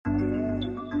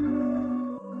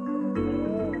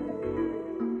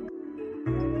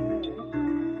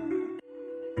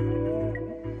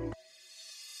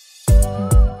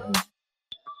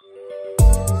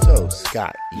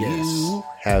Scott, Yes. you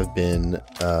have been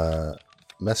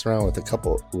messing around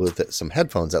with some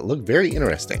headphones that look very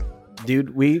interesting.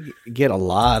 Dude, we get a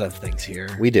lot of things here.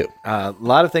 We do. A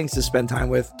lot of things to spend time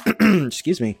with.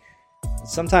 Excuse me.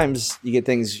 Sometimes you get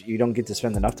things you don't get to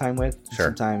spend enough time with. Sure.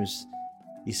 Sometimes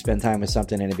you spend time with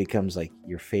something and it becomes like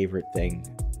your favorite thing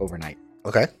overnight.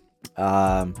 Okay.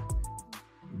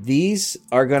 These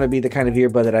are going to be the kind of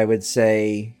earbud that I would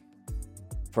say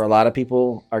for a lot of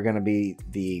people are going to be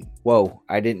the, whoa,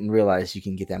 I didn't realize you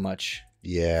can get that much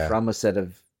from a set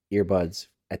of earbuds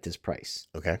at this price.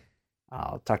 Okay.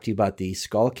 I'll talk to you about the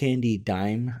Skullcandy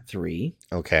Dime 3.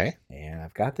 Okay. And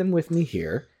I've got them with me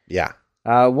here. Yeah.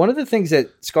 One of the things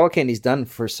that Skullcandy's done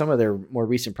for some of their more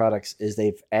recent products is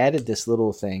they've added this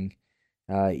little thing.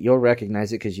 You'll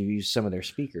recognize it because you use some of their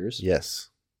speakers. Yes.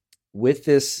 With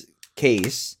this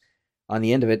case, on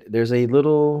the end of it, there's a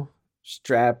little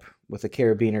strap with a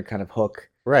carabiner kind of hook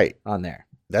on there.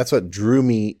 That's what drew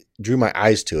my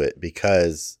eyes to it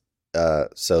because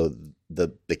so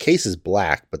the case is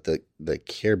black, but the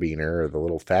carabiner or the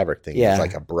little fabric thing is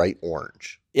like a bright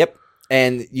orange. Yep.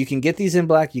 And you can get these in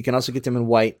black. You can also get them in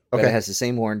white. Okay. But it has the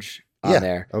same orange on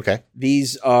there. Okay.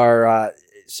 These are,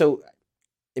 so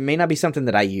it may not be something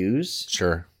that I use.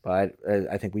 Sure. But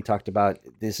I think we talked about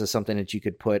this is something that you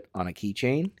could put on a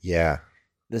keychain. Yeah.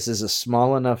 This is a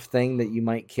small enough thing that you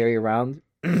might carry around.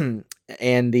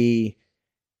 And the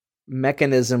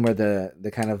mechanism or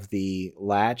the kind of the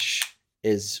latch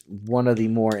is one of the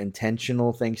more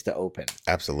intentional things to open.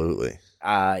 Absolutely.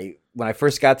 When I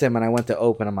first got them and I went to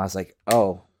open them, I was like,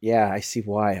 oh, yeah, I see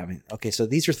why. I mean, okay, so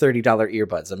these are $30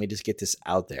 earbuds. Let me just get this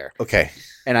out there. Okay.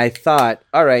 And I thought,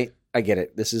 all right, I get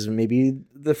it. This is maybe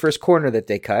the first corner that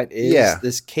they cut.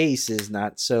 This case is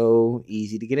not so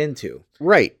easy to get into.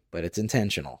 Right. But it's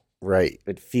intentional. Right.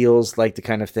 It feels like the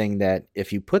kind of thing that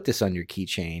if you put this on your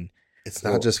keychain, it's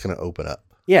not just going to open up.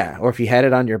 Yeah. Or if you had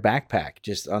it on your backpack,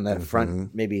 just on the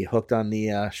front, maybe hooked on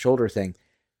the shoulder thing,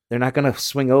 they're not going to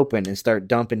swing open and start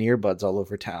dumping earbuds all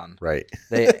over town. Right.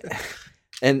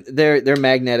 And they're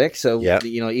magnetic. So,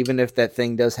 even if that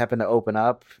thing does happen to open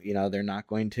up, they're not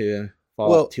going to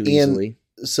fall out too easily.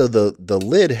 So the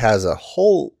lid has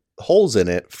holes in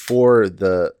it for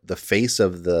the face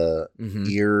of the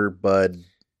earbud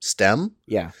stem.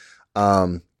 Yeah.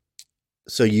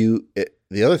 So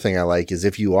the other thing I like is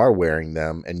if you are wearing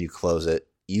them and you close it,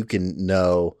 you can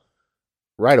know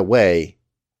right away.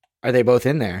 Are they both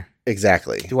in there?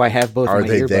 Exactly. Do I have both? Are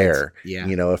they earbuds there? Yeah.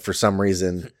 If for some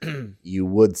reason you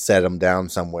would set them down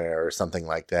somewhere or something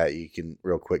like that, you can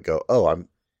real quick go, oh,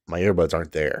 my earbuds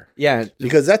aren't there. Yeah.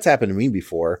 Because that's happened to me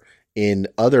before in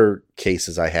other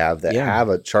cases I have that have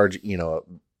a charge,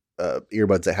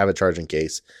 earbuds that have a charging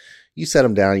case. You set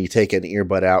them down, you take an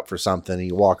earbud out for something, and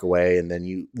you walk away, and then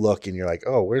you look and you're like,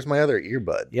 oh, where's my other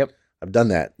earbud? Yep. I've done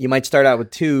that. You might start out with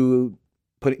two,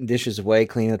 putting dishes away,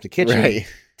 cleaning up the kitchen. Right.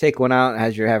 Take one out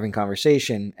as you're having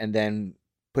conversation, and then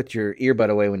put your earbud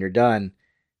away when you're done,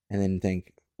 and then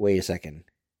think, wait a second.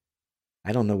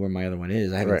 I don't know where my other one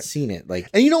is. I haven't seen it.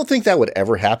 And you don't think that would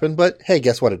ever happen, but hey,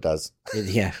 guess what? It does.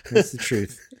 Yeah, that's the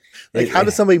truth. How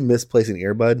does somebody misplace an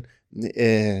earbud?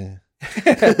 That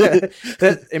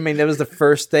was the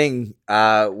first thing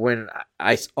when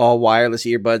I saw wireless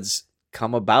earbuds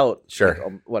come about.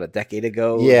 Sure. A decade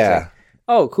ago? Yeah.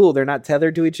 Oh, cool. They're not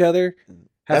tethered to each other.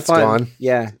 That's fun. Gone.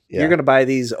 Yeah. You're going to buy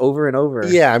these over and over.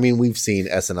 Yeah. I mean, we've seen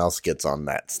SNL skits on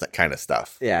that kind of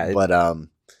stuff. Yeah. But,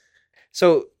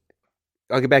 so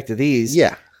I'll get back to these.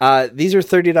 Yeah. These are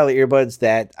 $30 earbuds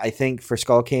that I think for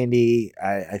Skullcandy,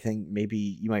 I think maybe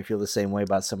you might feel the same way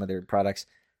about some of their products.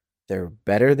 They're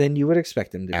better than you would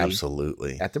expect them to be.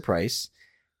 Absolutely. At the price.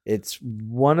 It's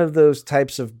one of those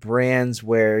types of brands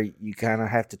where you kind of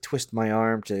have to twist my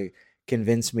arm to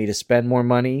convince me to spend more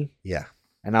money. Yeah.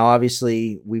 And now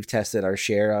obviously we've tested our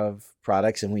share of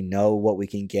products and we know what we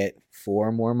can get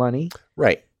for more money.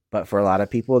 Right. But for a lot of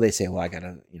people, they say, well, I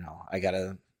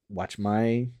gotta watch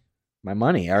my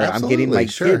money. Or I'm getting my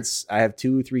kids. I have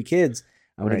 2-3 kids.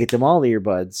 I'm going to get them all the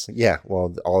earbuds. Yeah.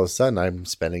 Well, all of a sudden I'm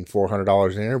spending $400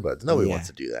 in earbuds. Nobody wants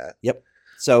to do that. Yep.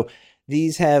 So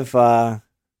these have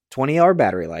 20-hour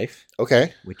battery life.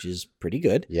 Okay. Which is pretty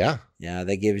good. Yeah. Yeah.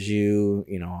 That gives you,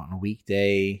 on a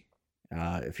weekday,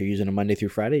 if you're using a Monday through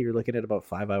Friday, you're looking at about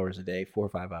 5 hours a day, 4 or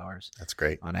 5 hours. That's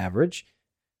great. On average.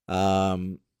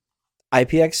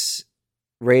 IPX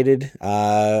rated,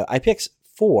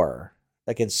 IPX4.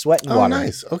 That can sweat and water. Oh,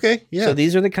 nice. Okay. Yeah. So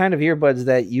these are the kind of earbuds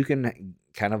that you can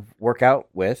kind of work out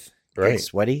with. Right. Get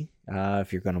sweaty.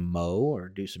 If you're going to mow or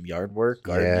do some yard work,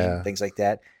 gardening, things like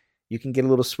that. You can get a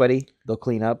little sweaty. They'll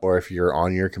clean up. Or if you're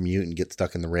on your commute and get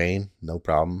stuck in the rain, no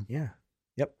problem. Yeah.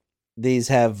 Yep. These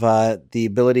have the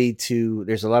ability to.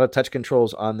 There's a lot of touch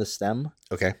controls on the stem.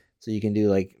 Okay. So you can do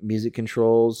like music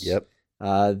controls. Yep.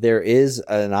 There is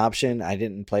an option. I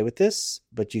didn't play with this,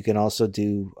 but you can also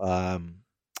do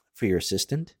for your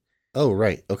assistant. Oh,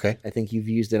 right. Okay. I think you've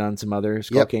used it on some other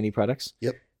Skullcandy products.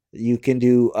 Yep. You can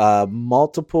do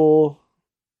multiple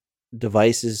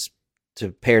devices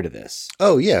to pair to this.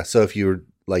 Oh, yeah. So if you're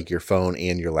like your phone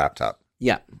and your laptop.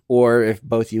 Yeah. Or if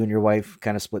both you and your wife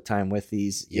kind of split time with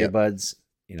these Yep. earbuds,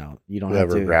 you know, you don't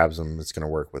Whoever have to grabs them, it's going to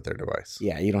work with their device.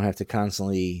 Yeah, you don't have to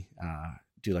constantly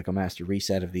do like a master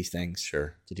reset of these things.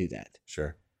 Sure. To do that.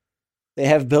 Sure. They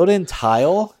have built-in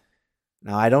tile.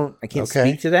 Now I can't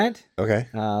speak to that. Okay.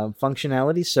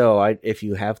 Functionality. So if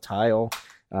you have tile,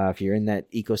 if you're in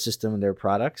that ecosystem of their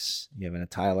products, you have a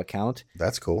tile account.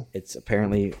 That's cool. It's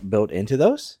apparently built into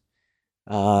those.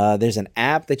 There's an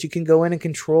app that you can go in and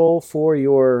control for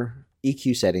your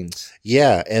EQ settings.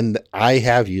 Yeah, and I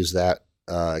have used that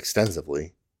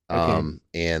extensively. Okay.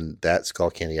 And that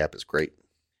Skullcandy app is great.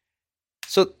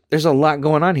 So there's a lot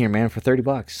going on here, man, for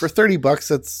 $30. For $30,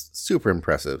 that's super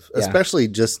impressive. Yeah. Especially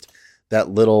just that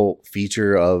little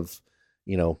feature of,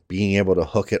 you know, being able to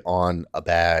hook it on a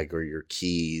bag or your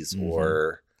keys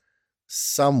or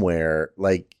somewhere.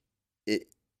 Like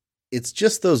it's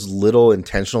just those little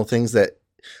intentional things that,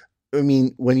 I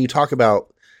mean, when you talk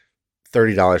about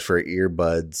 $30 for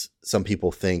earbuds, some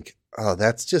people think, oh,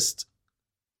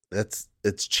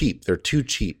 it's cheap. They're too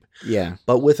cheap. Yeah.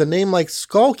 But with a name like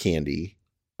Skullcandy,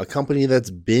 a company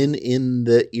that's been in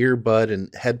the earbud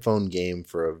and headphone game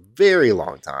for a very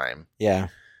long time. Yeah.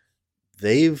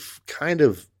 They've kind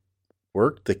of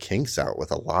worked the kinks out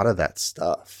with a lot of that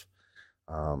stuff.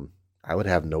 I would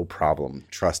have no problem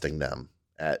trusting them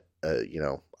at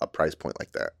a price point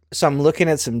like that. So I'm looking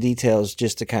at some details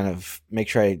just to kind of make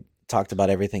sure I talked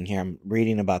about everything here. I'm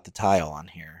reading about the tile on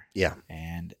here. Yeah.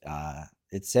 And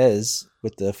it says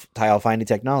with the tile finding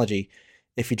technology,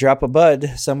 if you drop a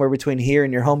bud somewhere between here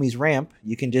and your homie's ramp,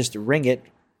 you can just ring it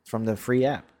from the free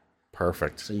app.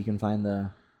 Perfect. So you can find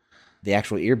the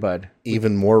actual earbud.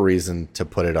 Even more reason to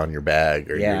put it on your bag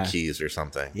or Yeah. your keys or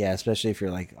something. Yeah, especially if you're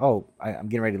like, oh, I'm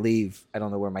getting ready to leave. I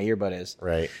don't know where my earbud is.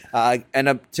 Right.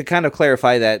 And to kind of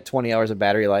clarify that 20 hours of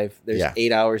battery life, there's Yeah.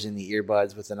 8 hours in the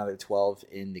earbuds with another 12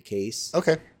 in the case.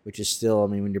 Okay. Which is still, I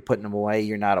mean, when you're putting them away,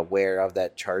 you're not aware of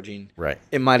that charging. Right.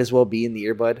 It might as well be in the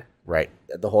earbud. Right.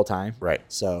 The whole time. Right.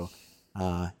 So,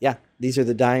 yeah, these are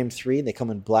the Dime 3. They come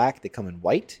in black. They come in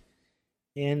white.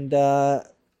 And we're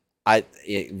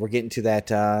getting to that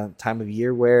time of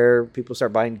year where people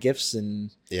start buying gifts and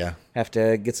have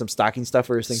to get some stocking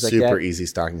stuffers, things like that. Super easy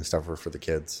stocking stuffer for the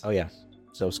kids. Oh, yeah.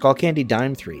 So Skullcandy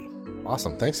Dime 3.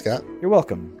 Awesome. Thanks, Scott. You're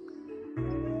welcome.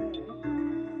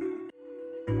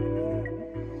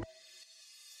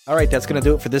 All right, that's going to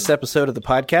do it for this episode of the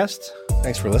podcast.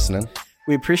 Thanks for listening.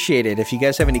 We appreciate it. If you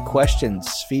guys have any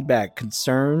questions, feedback,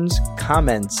 concerns,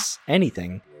 comments,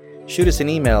 anything, shoot us an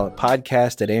email at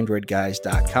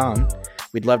podcast@androidguys.com.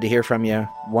 We'd love to hear from you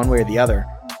one way or the other.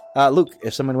 Luke,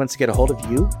 if someone wants to get a hold of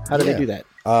you, how do they do that?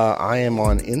 I am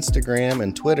on Instagram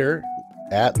and Twitter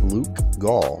at Luke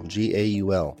Gall,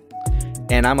 Gaul.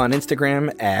 And I'm on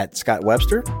Instagram at Scott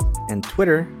Webster and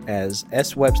Twitter as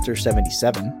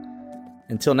SWebster77.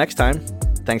 Until next time,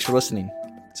 thanks for listening.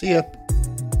 See ya.